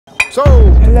So,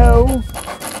 hello,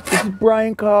 this is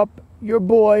Brian Kopp, your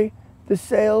boy, the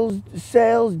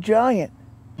sales giant.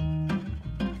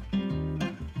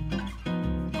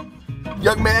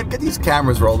 young man, get these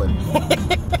cameras rolling.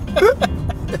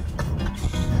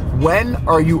 When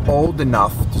are you old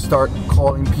enough to start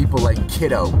calling people like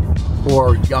kiddo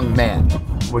or young man?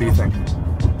 What do you think?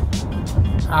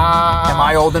 Am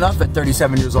I old enough at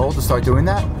 37 years old to start doing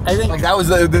that? I think like that was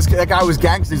that guy was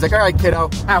gangster. He's like, all right, kiddo.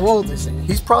 How old is he?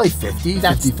 He's probably 50,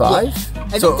 55. Yeah.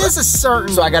 I think there's a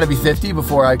certain. So I got to be 50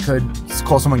 before I could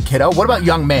call someone kiddo. What about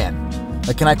young man?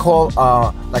 Like, can I call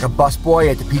like a busboy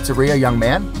at the pizzeria young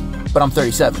man? But I'm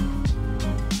 37.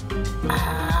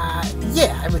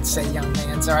 Yeah, I would say young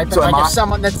man's all right. But So like if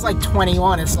someone that's like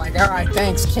 21 is like, all right,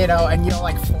 thanks, kiddo, and you're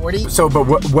like 40. So, but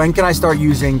when can I start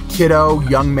using kiddo,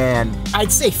 young man?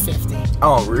 I'd say 50.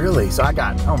 Oh, really? So I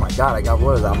got, oh my God, I got,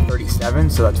 what is that? I'm 37,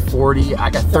 so that's 40. I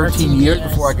got 13 years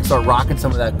before I can start rocking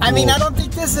some of that cool. I mean, I don't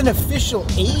think there's an official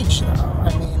age, though.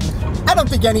 I mean, I don't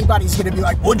think anybody's going to be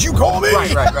like, what'd you call me?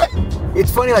 Right.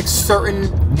 It's funny, like certain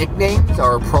nicknames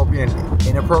are appropriate and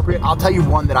inappropriate. I'll tell you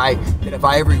one that if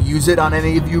I ever use it on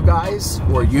any of you guys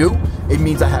or you, it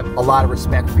means I have a lot of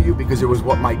respect for you because it was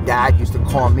what my dad used to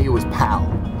call me. It was pal.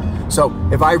 So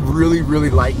if I really, really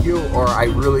like you or I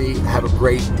really have a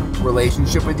great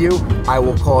relationship with you, I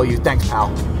will call you, thanks,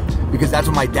 pal. Because that's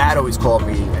what my dad always called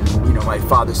me. And, you know, my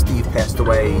father, Steve, passed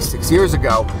away 6 years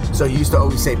ago. So he used to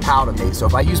always say pal to me. So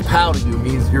if I use pal to you, it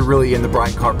means you're really in the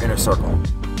Brian Kopp inner circle.